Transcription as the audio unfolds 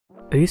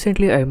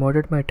Recently I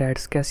modded my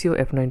dad's Casio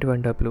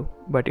F91W,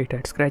 but it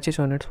had scratches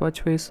on its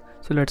watch face,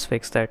 so let's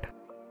fix that.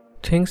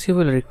 Things you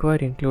will require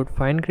include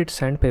fine grit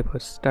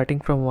sandpapers starting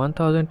from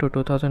 1000 to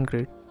 2000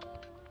 grit,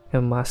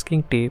 a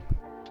masking tape,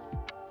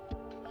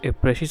 a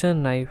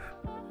precision knife,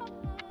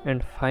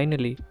 and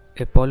finally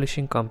a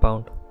polishing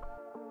compound.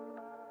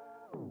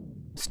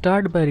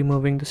 Start by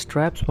removing the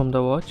straps from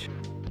the watch.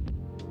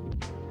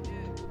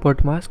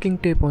 Put masking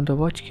tape on the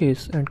watch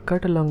case and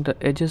cut along the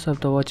edges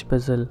of the watch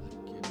bezel.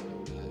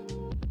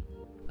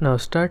 Now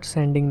start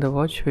sanding the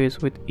watch face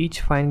with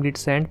each fine grit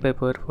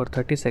sandpaper for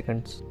 30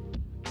 seconds.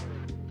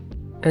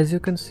 As you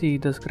can see,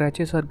 the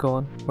scratches are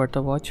gone, but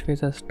the watch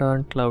face has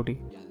turned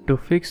cloudy. To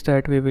fix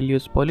that, we will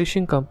use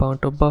polishing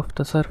compound to buff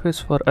the surface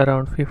for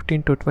around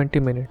 15 to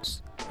 20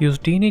 minutes. Use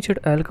denatured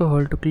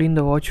alcohol to clean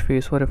the watch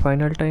face for a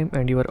final time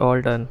and you are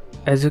all done.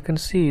 As you can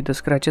see, the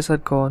scratches are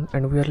gone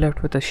and we are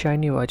left with a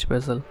shiny watch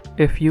bezel.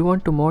 If you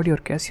want to mod your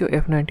Casio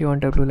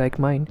F91W like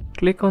mine,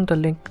 click on the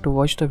link to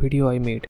watch the video I made.